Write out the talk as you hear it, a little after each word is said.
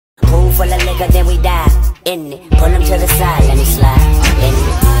pool full of liquor, then we dive in it. Pull them to the side, let me slide in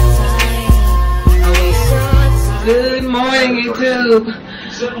it. Good morning, YouTube.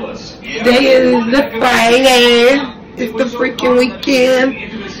 Today is the Friday. It's the freaking weekend.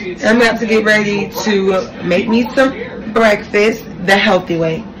 I'm about to get ready to make me some breakfast the healthy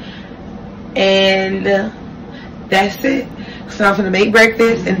way. And that's it. So I'm gonna make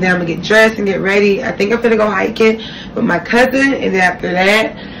breakfast and then I'm gonna get dressed and get ready. I think I'm gonna go hiking with my cousin, and then after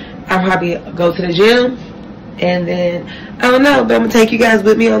that I'm probably go to the gym, and then I don't know, but I'm gonna take you guys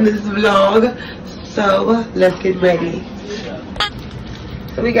with me on this vlog. So let's get ready.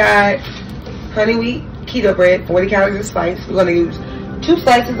 So we got honey wheat keto bread, 40 calories a slice. We're gonna use 2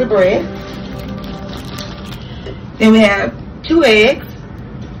 slices of bread. Then we have 2 eggs.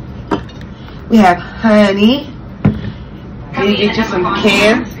 We have honey. Then you get you some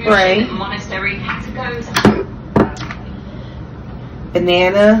canned spray,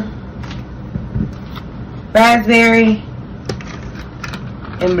 banana, raspberry,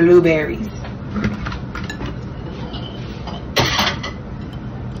 and blueberries.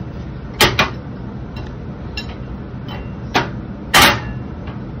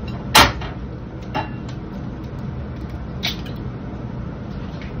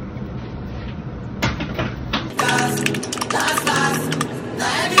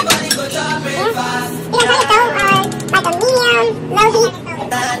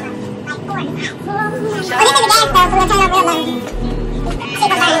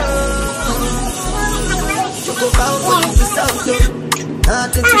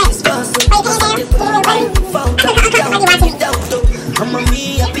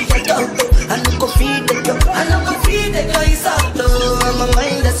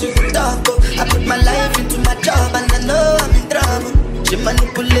 I put my life into my job and I know I'm in trouble. She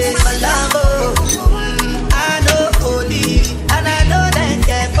manipulates my love. I know holy and I know that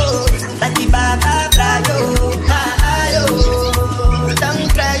careful. Like the Baba cry, don't cry,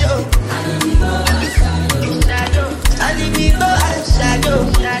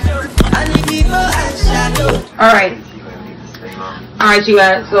 Alright, you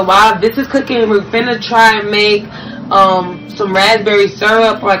guys. So while this is cooking, we're finna try and make some raspberry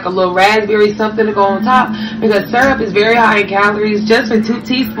syrup, like a little raspberry something to go on top, because syrup is very high in calories. Just for 2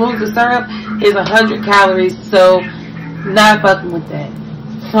 teaspoons of syrup is 100 calories, so not fucking with that.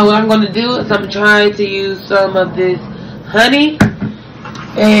 So what I'm going to do is I'm trying to use some of this honey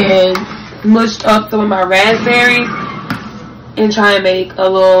and mush up some of my raspberries and try and make a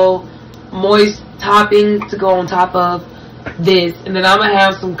little moist topping to go on top of this. And then I'm going to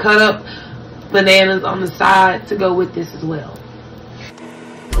have some cut up bananas on the side to go with this as well.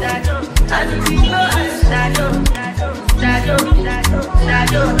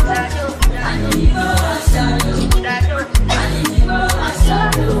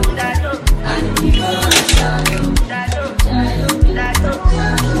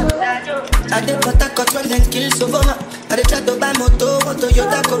 I did what I got when then kill Sovoma. I did try to buy moto,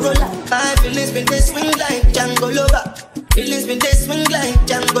 Toyota Corolla. My feelings been they swing like Django Lover. Feelings been they swing like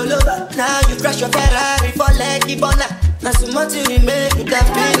Django Lover. Now you crash your Ferrari for Leggy Bona. Now so much you remake, you can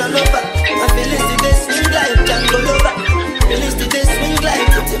feel all over. My feelings did they swing like Django Lover. Feelings did they swing like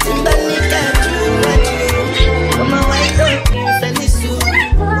Timberlake and you. Come on, why don't you send this to?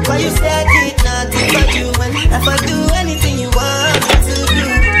 Why you say I did nothing for you when if I do anything you want me to do?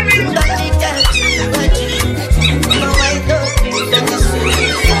 Timberlake and you. Come on, why don't you send this to?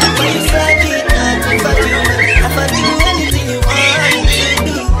 Why you say I did nothing for you when if I do anything you want me to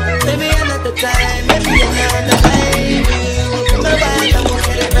do? Maybe another time, maybe another time.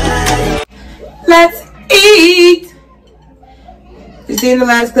 Let's eat! You see in the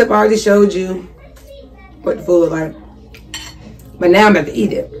last clip I already showed you what the food looked like. But now I'm about to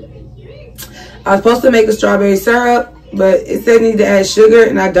eat it. I was supposed to make a strawberry syrup, but it said I need to add sugar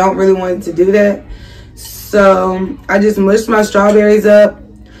and I don't really want to do that. So I just mushed my strawberries up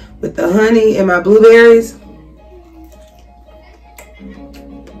with the honey and my blueberries.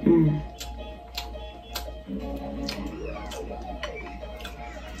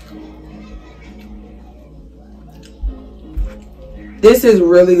 This is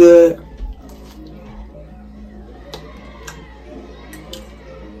really good.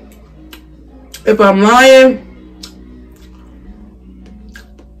 If I'm lying,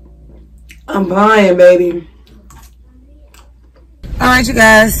 I'm lying, baby. Alright, you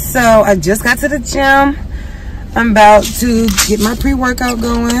guys. So I just got to the gym. I'm about to get my pre-workout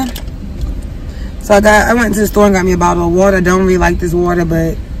going. So I went to the store and got me a bottle of water. I don't really like this water,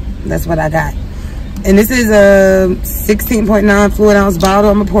 but that's what I got. And this is a 16.9 fluid ounce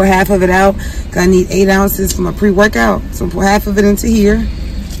bottle. I'm gonna pour half of it out because I need 8 ounces for my pre-workout. So I'm gonna pour half of it into here.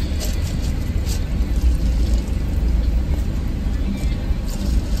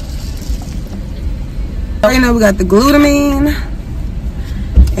 Right now we got the glutamine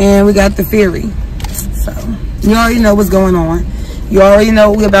and we got the Fury. So you already know what's going on. You already know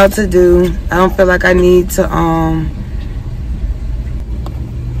what we're about to do. I don't feel like I need to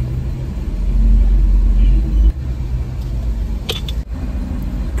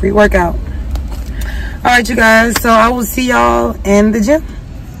pre-workout. All right, you guys, so I will see y'all in the gym.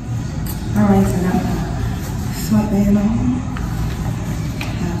 All right, so now sweatband on,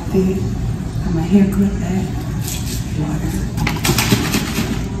 outfit, got my hair clipped back, water.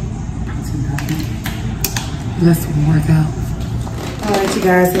 Let's work out. All right, you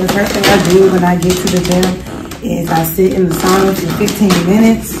guys, so the first thing I do when I get to the gym is I sit in the sauna for 15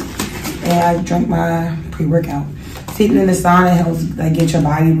 minutes and I drink my pre-workout. Sitting in the sauna helps like get your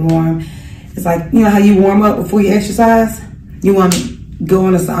body warm. It's like, you know how you warm up before you exercise? You want to go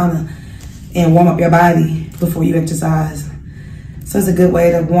in the sauna and warm up your body before you exercise. So it's a good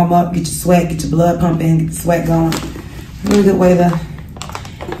way to warm up, get your sweat, get your blood pumping, get the sweat going. Really good way to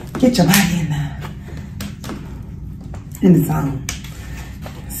get your body in the zone.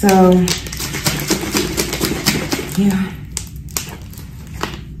 So, yeah.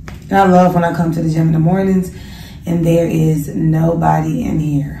 And I love when I come to the gym in the mornings and there is nobody in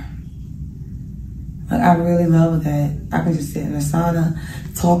here. Like, I really love that. I can just sit in the sauna,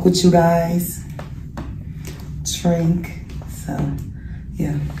 talk with you guys, drink. So,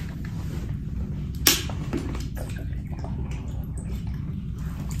 yeah.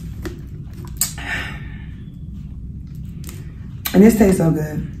 And this tastes so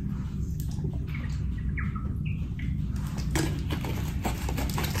good.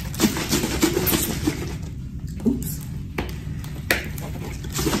 Oops.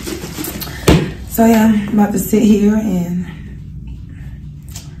 So yeah, I'm about to sit here and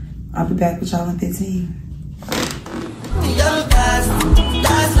I'll be back with y'all in 15.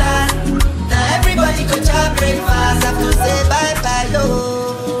 Now everybody go to breakfast. Have to say bye-bye, yo.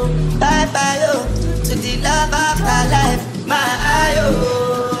 Bye-bye, yo. To the love of my life. My ayo,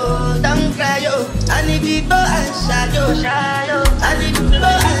 don't cry yo. I need people and shadow, I need people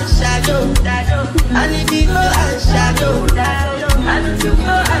and shadow, I need people and shadow, I need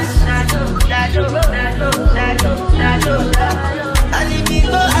people and shadow, I need people and shadow, I need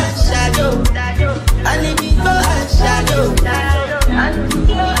people and shadow, I need people and shadow.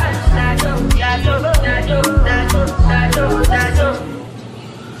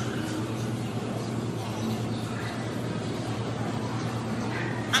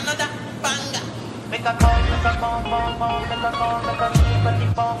 Another banger. Make a call, make a call, make a call, make a keep a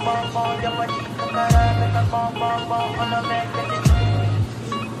deep bong, your body, make a call, on a back,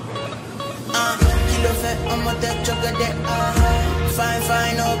 kilo fat, I'm a deck, chocolate,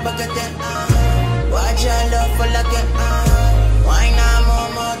 fine, no bucket, watch your love for like it, why not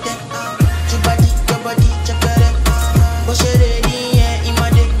more, your body, chocolate, push it ready, yeah, in my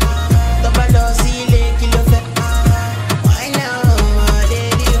dick, double dose, kilo fat.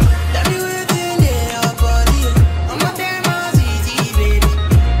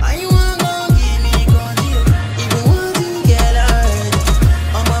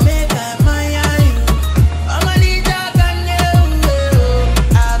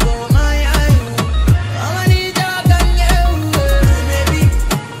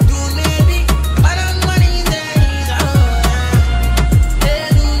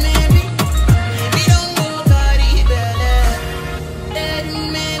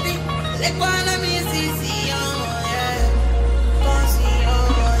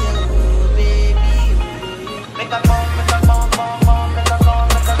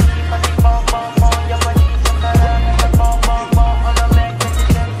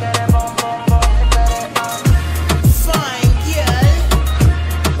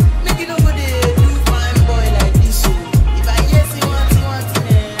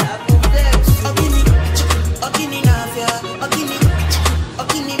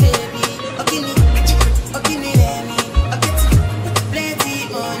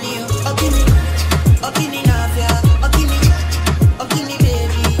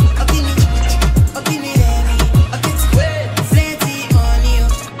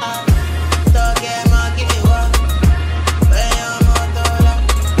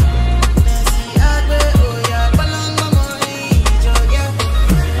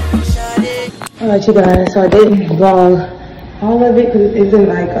 Alright, you guys, so I didn't vlog all of it because it's been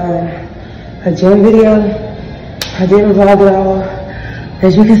like a gym video. I didn't vlog it all.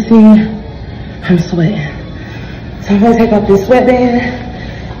 As you can see, I'm sweating. So I'm gonna take off this sweatband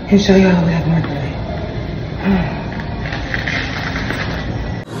and show y'all what I'm working with.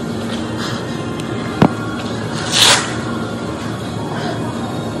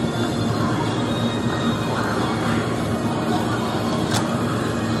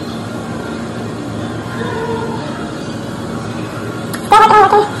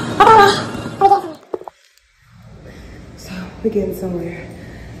 So we're getting somewhere.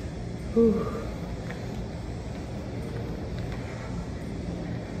 Whew.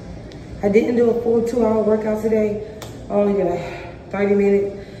 I didn't do a full 2-hour workout today. I only did a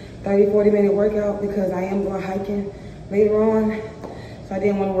 40 minute workout because I am going hiking later on. So I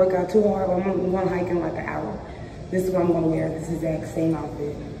didn't want to work out too hard. I'm going hiking like an hour. This is what I'm going to wear, this exact same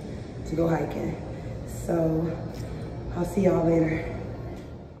outfit to go hiking. So I'll see y'all later.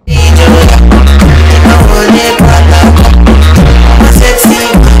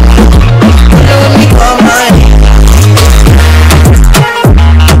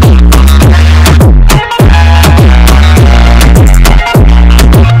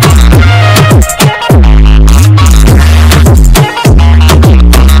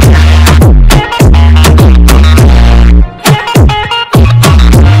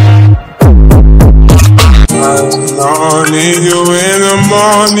 Need you in the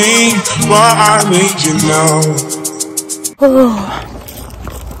morning, but I need you now.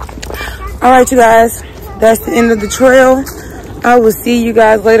 All right, you guys, that's the end of the trail. I will see you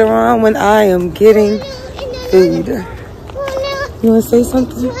guys later on when I am getting food. You want to say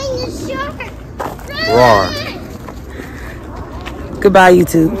something? Roar. Goodbye,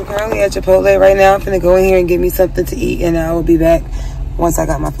 YouTube. I'm currently at Chipotle right now. I'm finna go in here and get me something to eat, and I will be back once I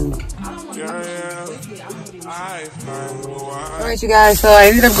got my food. Alright, you guys, so I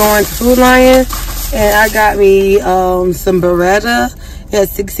ended up going to Food Lion and I got me some burrata. It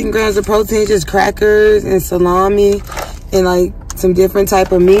has 16 grams of protein, just crackers and salami and like some different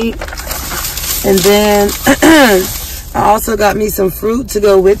type of meat. And then I also got me some fruit to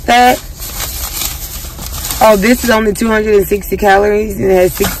go with that. Oh, this is only 260 calories and it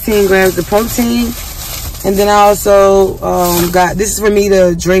has 16 grams of protein. And then I also got, this is for me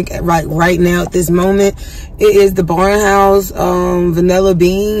to drink right now at this moment. It is the Barnhouse Vanilla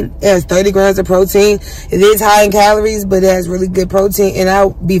Bean. It has 30 grams of protein. It is high in calories, but it has really good protein. And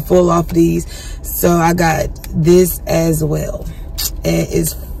I'll be full off these. So I got this as well. And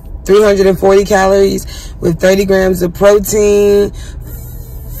it's 340 calories with 30 grams of protein,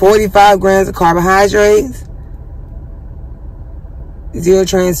 45 grams of carbohydrates, 0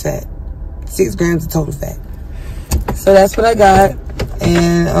 trans fat. 6 grams of total fat. So that's what I got.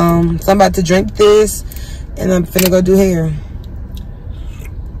 And so I'm about to drink this and I'm finna go do hair.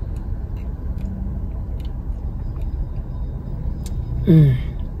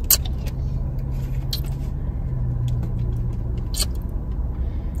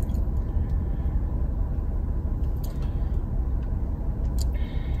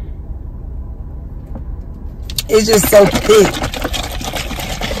 It's just so thick.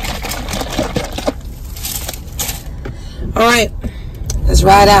 All right, let's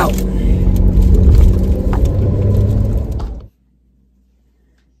ride out.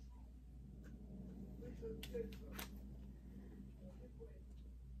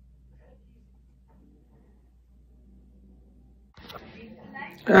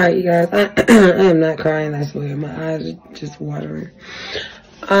 All right, you guys, I am not crying, I swear. My eyes are just watering.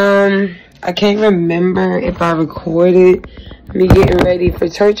 I can't remember if I recorded me getting ready for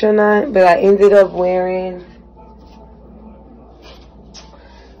church or not, but I ended up wearing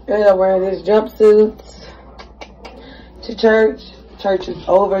this jumpsuit to church. Church is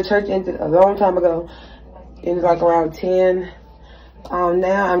over. Church ended a long time ago. It was like around 10.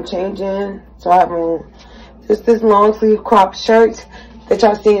 Now I'm changing. So I have on just this long sleeve crop shirt that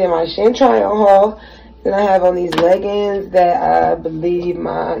y'all seen in my Shin trial haul. Then I have on these leggings that I believe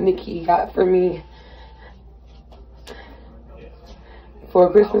my Nikki got for me for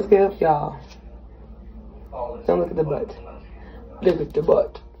a Christmas gift, y'all. Don't look at the butt. Look at the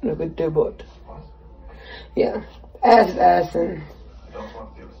butt. Look at the butt. Yeah. Ass is assing.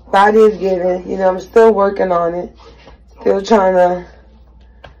 Body is giving. You know, I'm still working on it. Still trying to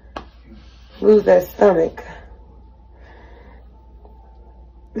lose that stomach.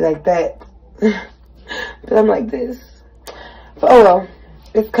 Like that. But I'm like this. But oh well.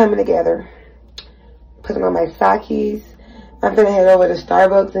 It's coming together. Putting on my Sakis. I'm gonna head over to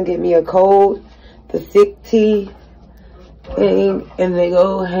Starbucks and get me a cold. The sick tea thing, and then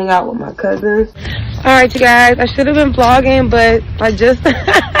go hang out with my cousins. All right, you guys, I should have been vlogging, but I just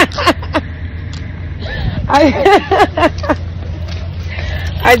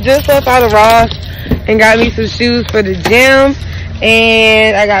I just left out of Ross and got me some shoes for the gym,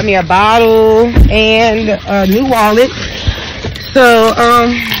 and I got me a bottle and a new wallet. So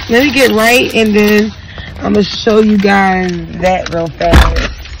let me get right, and then I'm gonna show you guys that real fast.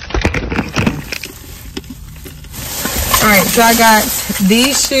 Alright, so I got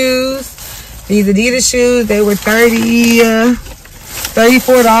these shoes, these Adidas shoes. They were $30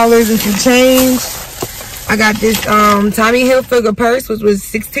 $34 and some change. I got this Tommy Hilfiger purse, which was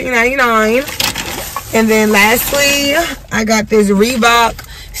 $16.99. And then lastly, I got this Reebok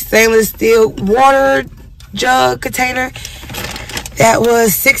stainless steel water jug container. That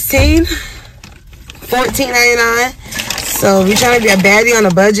was $14.99. So if you're trying to be a baddie on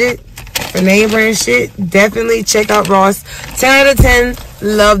a budget for name brand shit, definitely check out Ross. 10 out of 10,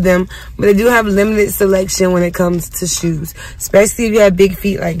 love them. But they do have limited selection when it comes to shoes. Especially if you have big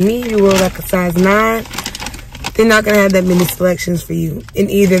feet like me, you wear like a size 9. They're not going to have that many selections for you in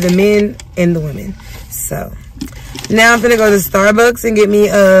either the men and the women. So now I'm going to go to Starbucks and get me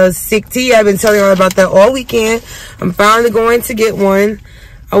a sick tea. I've been telling y'all about that all weekend. I'm finally going to get one.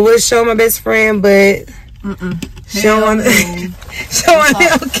 I would show my best friend, but she don't want to show on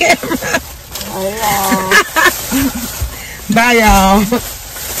the camera. Bye, y'all.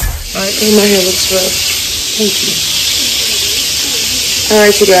 Alright, my hair looks rough. Thank you.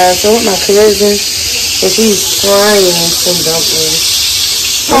 Alright, you guys. So with my cousin, and she's frying some dumplings.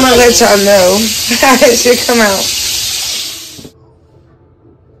 I'm gonna let y'all know how that shit come out.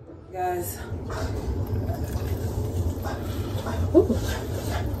 Guys. Ooh.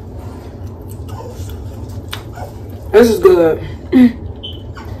 This is good.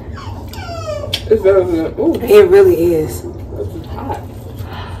 It's very good. Ooh. It really is. It's hot.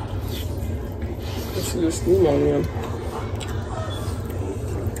 Let's see the steam on them.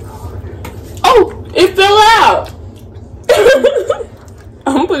 Oh! It fell out!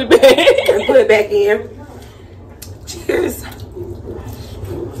 I'm gonna put it back. And put it back in. Cheers.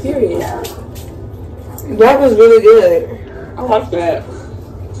 Period. That was really good. I like that.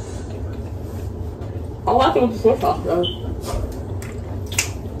 I like it with the soy sauce though.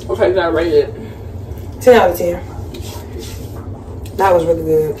 Okay, I rate it 10 out of 10. That was really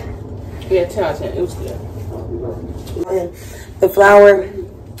good. Yeah, 10 out of 10. It was good. And the flour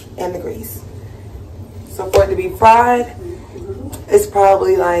and the grease. So for it to be fried, it's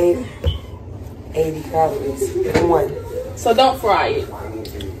probably like 80 calories in one. So don't fry it.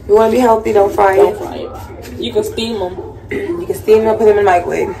 You want to be healthy, don't fry it. Don't fry it. You can steam them. You can steam them, put them in the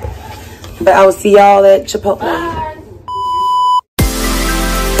microwave. But I will see y'all at Chipotle. Bye.